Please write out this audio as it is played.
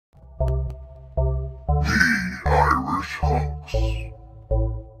TheIrishHux.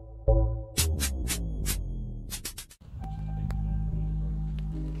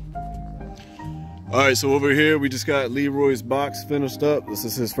 Alright, so over here we just got Leroy's box finished up. This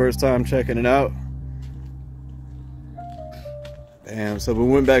is his first time checking it out. And so we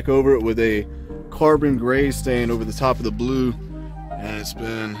went back over it with a carbon gray stain over the top of the blue, and it's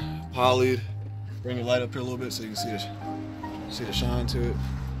been polyed. Bring the light up here a little bit so you can see the shine to it.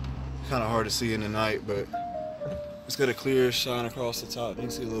 Kind of hard to see in the night, but it's got a clear shine across the top. You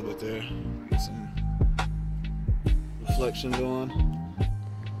can see a little bit there. Get some reflection going.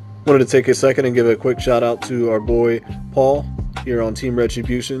 Wanted to take a second and give a quick shout out to our boy Paul here on Team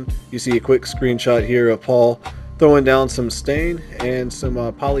Retribution. You see a quick screenshot here of Paul throwing down some stain and some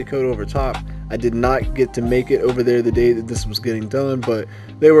poly coat over top. I did not get to make it over there the day that this was getting done, but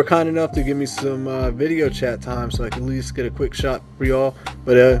they were kind enough to give me some video chat time so I can at least get a quick shot for y'all.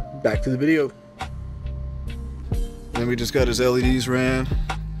 But back to the video. Then we just got his LEDs ran.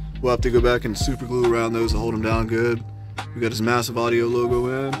 We'll have to go back and super glue around those to hold them down good. We got his massive audio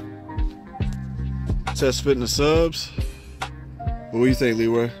logo in. Test fitting the subs. What do you think,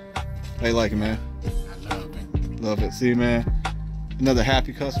 Leroy? How you like it, man? I love it. Love it. See, man, another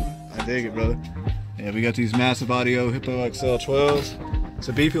happy customer. I dig it, brother. Yeah, we got these massive audio Hippo XL12s. It's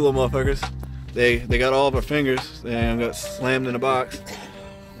a beefy little motherfuckers. They got all of our fingers and got slammed in a box.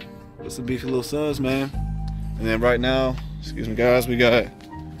 It's some beefy little subs, man. And then right now, excuse me guys, we got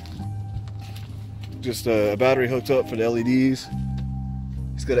just a battery hooked up for the LEDs.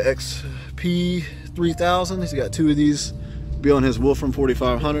 He's got an XP3000. He's got two of these. Be on his Wolfram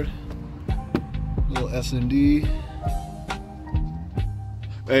 4500. Little SMD.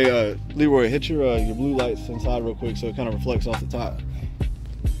 Hey, Leroy, hit your blue lights inside real quick so it kind of reflects off the top.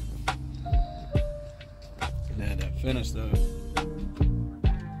 Man, that finish though.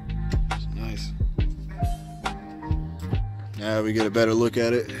 It's nice. Now we get a better look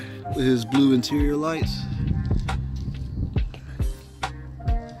at it with his blue interior lights.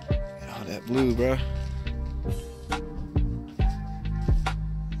 Oh, that blue, bro.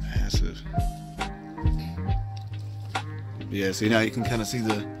 Massive. Yeah, see, now you can kind of see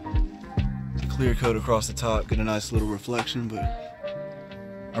the clear coat across the top, get a nice little reflection, but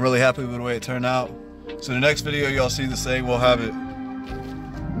I'm really happy with the way it turned out. So the next video y'all see this thing, we'll have it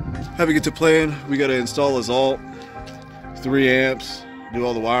get to playing. We got to install his alt, 3 amps, do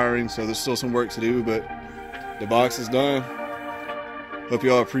all the wiring, so there's still some work to do, but the box is done. Hope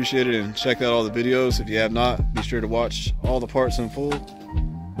y'all appreciate it and check out all the videos. If you have not, be sure to watch all the parts in full.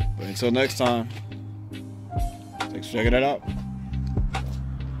 But until next time, thanks for checking it out.